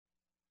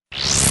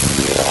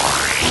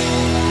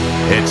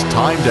It's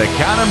time to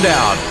count them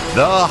down.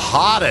 The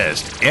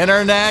hottest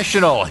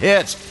international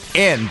hits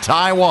in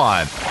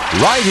Taiwan.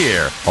 Right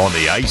here on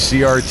the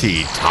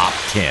ICRT Top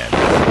 10.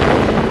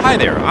 Hi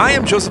there, I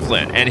am Joseph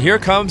Lin, and here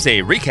comes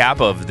a recap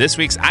of this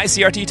week's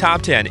ICRT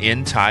Top 10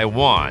 in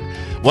Taiwan.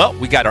 Well,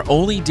 we got our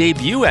only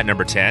debut at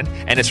number 10,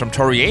 and it's from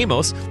Tori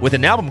Amos with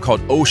an album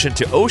called Ocean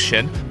to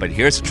Ocean, but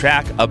here's a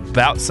track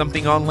about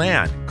something on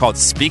land called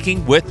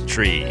Speaking with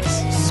Trees.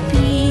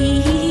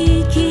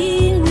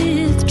 Speaking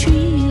with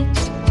trees,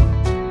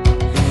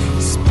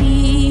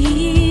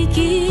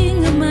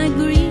 speaking of my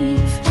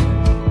grief,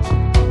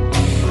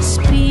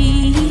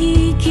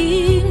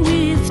 speaking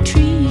with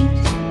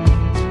trees,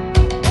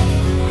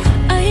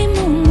 I'm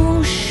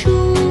almost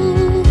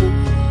sure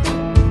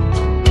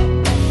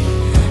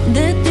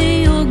that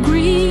they are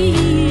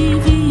grieving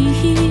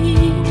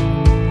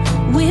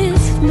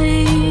with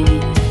me.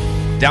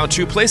 Down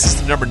 2 places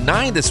to number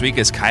 9 this week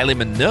is Kylie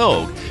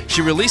Minogue.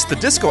 She released the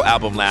disco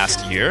album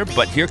last year,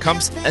 but here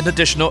comes an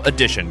additional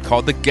edition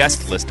called the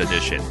Guest List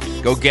Edition.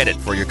 Go get it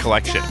for your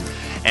collection.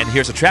 And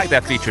here's a track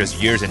that features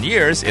Years and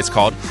Years. It's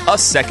called A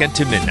Second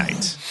to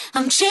Midnight.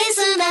 I'm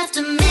chasing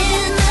after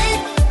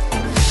midnight.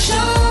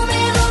 Show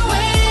me the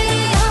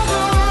way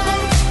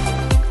home.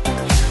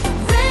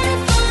 Ready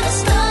for the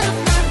start of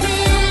my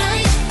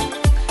midnight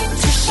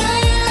to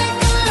shine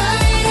like a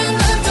light in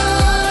the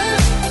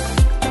dark.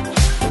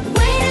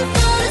 Waiting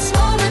for this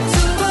moment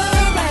to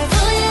arrive.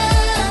 Oh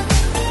yeah,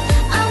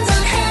 I'm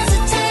done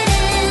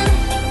hesitating.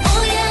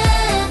 Oh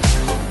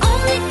yeah,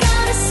 only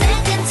got a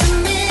second to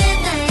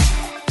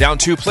midnight. Down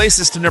 2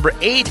 places to number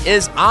 8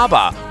 is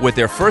ABBA with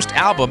their first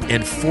album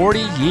in 40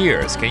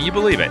 years. Can you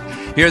believe it?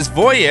 Here's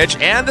Voyage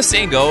and the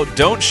single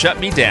Don't Shut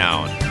Me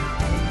Down.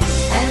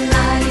 And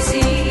I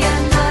see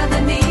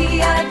another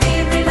me, I've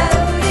been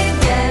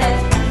reloaded,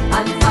 yeah.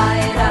 I'm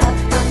fired up,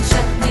 don't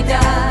shut me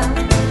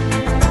down.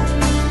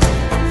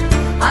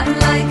 I'm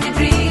like a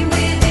dream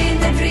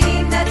within a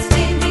dream that's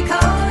been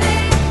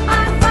decoded.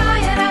 I'm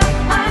fired up,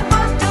 I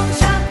want, don't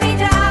shut me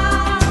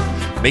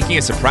down. Making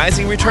a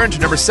surprising return to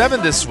number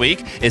 7 this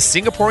week is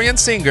Singaporean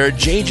singer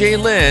JJ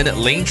Lin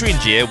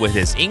Junjie with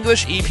his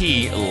English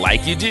EP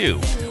Like You Do.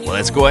 Well,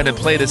 let's go ahead and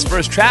play this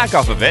first track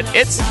off of it.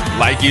 It's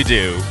Like You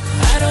Do.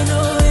 I don't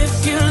know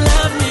if you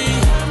love me.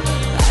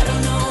 I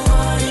don't know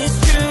what is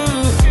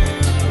true.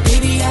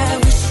 Baby, I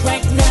wish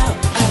right now.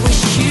 I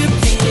wish you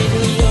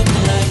didn't look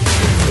like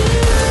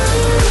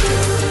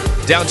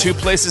you. Down 2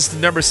 places to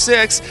number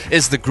 6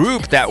 is the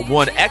group that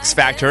won X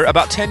Factor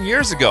about 10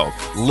 years ago,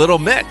 Little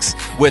Mix,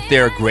 with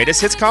their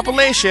greatest hits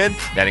compilation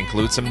that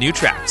includes some new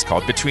tracks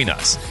called Between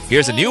Us.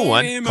 Here's a new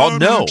one called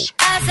No.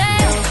 I say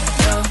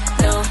no,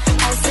 no,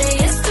 I say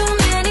yes too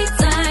many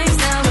times.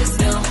 Now it's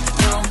no,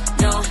 no,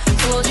 no.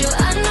 Told you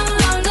I'm no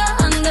longer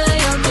under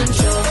your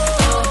control.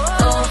 Oh,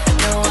 oh,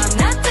 no, I'm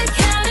not the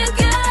kind of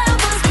girl I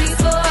was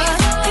before.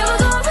 You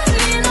don't with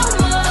me no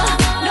more,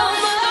 no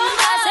more.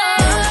 I say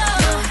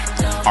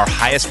no, no. Our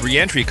highest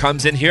re-entry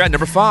comes in here at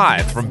number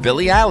 5 from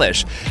Billie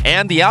Eilish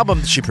and the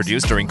album she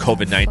produced during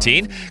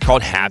COVID-19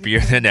 called Happier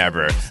Than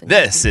Ever.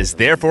 This is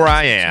Therefore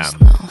I Am.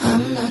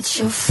 I'm not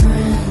your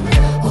friend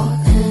or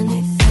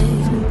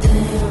anything.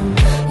 Damn,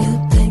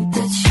 you think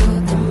that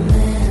you're the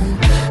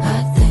man.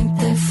 I think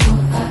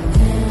therefore I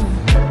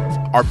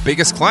am. Our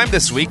biggest climb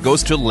this week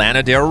goes to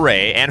Lana Del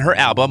Rey and her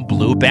album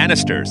Blue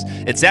Banisters.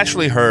 It's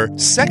actually her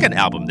second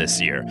album this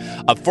year.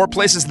 Up 4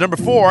 places to number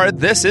 4,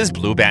 this is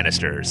Blue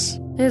Banisters.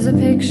 There's a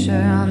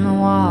picture on the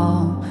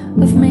wall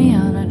of me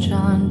on a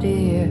John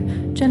Deere.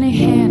 Jenny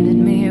handed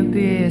me a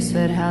beer,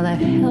 said, how the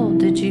hell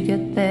did you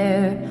get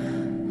there?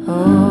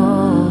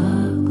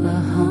 Oklahoma.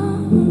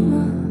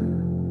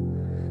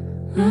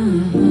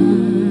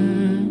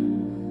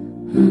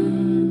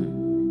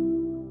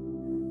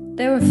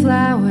 There were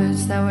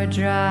flowers that were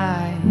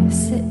dry,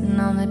 sitting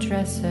on the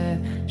dresser.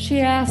 She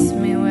asked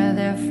me where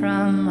they're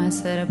from. I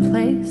said, a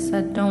place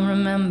I don't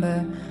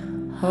remember.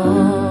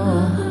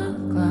 Oklahoma.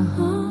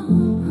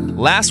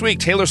 Last week,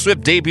 Taylor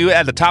Swift debuted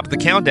at the top of the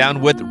countdown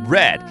with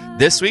Red.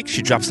 This week,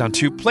 she drops down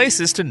 2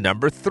 places to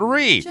number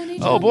 3.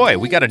 Oh boy,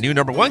 we got a new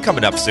number 1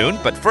 coming up soon.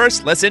 But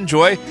first, let's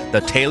enjoy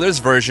the Taylor's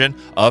version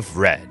of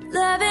Red.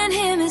 Loving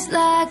him is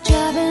like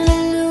driving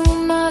a new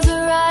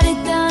Maserati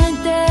down a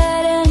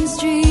dead-end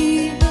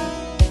street.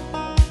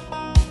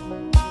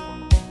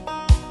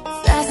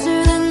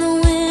 Faster than the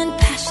wind,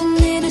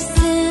 passionate as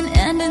sin,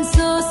 ending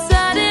so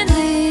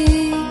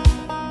suddenly.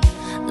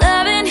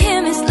 Loving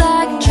him is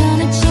like trying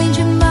to change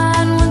your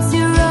mind once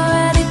you're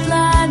already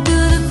flying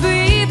through the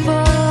free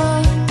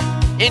fall.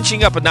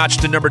 Inching up a notch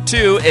to number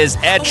 2 is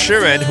Ed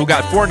Sheeran, who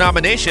got 4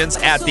 nominations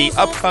at the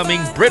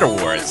upcoming Brit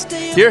Awards.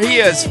 Here he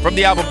is from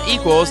the album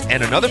Equals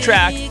and another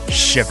track,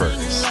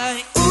 Shivers.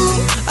 Like,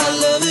 ooh, I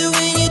love it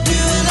when you do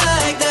it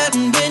like that.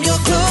 And when you're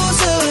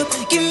close up,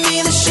 give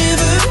me the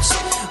shivers.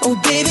 Oh,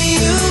 baby,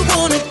 you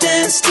wanna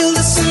dance till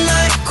the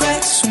sunlight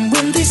cracks. And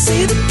when they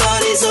say the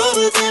party's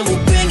over, then we'll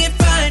bring it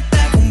right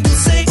back. And we'll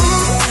say, ooh,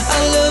 I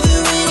love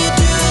it when you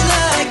do it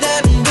like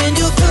that. And when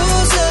you're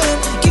close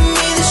up, give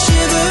me the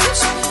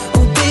shivers.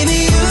 Oh,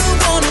 baby, you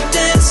wanna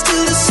dance till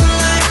the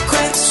sunlight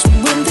cracks.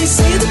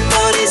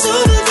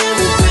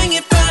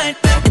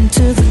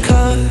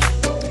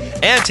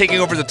 And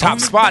taking over the top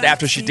spot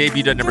after she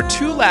debuted at number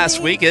 2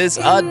 last week is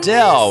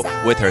Adele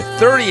with her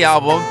 30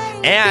 album.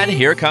 And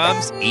here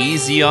comes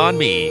Easy on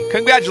Me.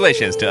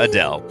 Congratulations to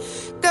Adele.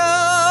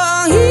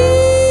 Go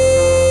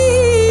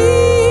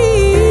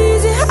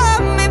easy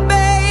on me,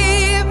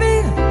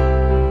 baby.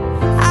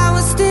 I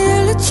was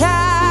still a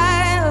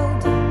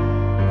child,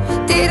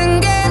 didn't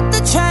get the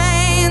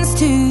chance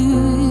to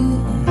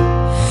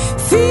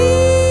feel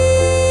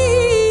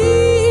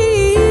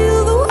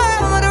the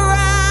world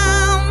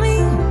around me.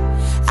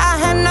 I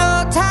had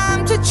no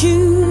time to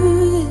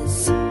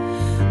choose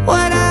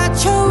what I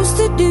chose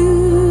to do.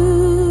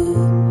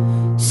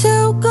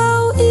 So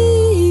go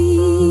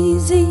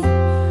easy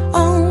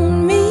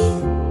on me.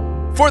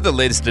 For the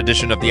latest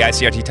edition of the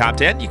ICRT Top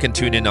 10, you can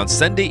tune in on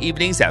Sunday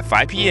evenings at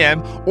 5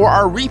 p.m. or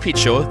our repeat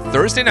show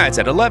Thursday nights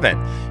at 11.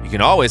 You can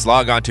always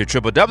log on to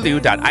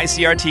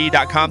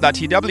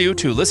www.icrt.com.tw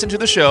to listen to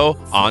the show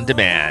on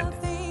demand.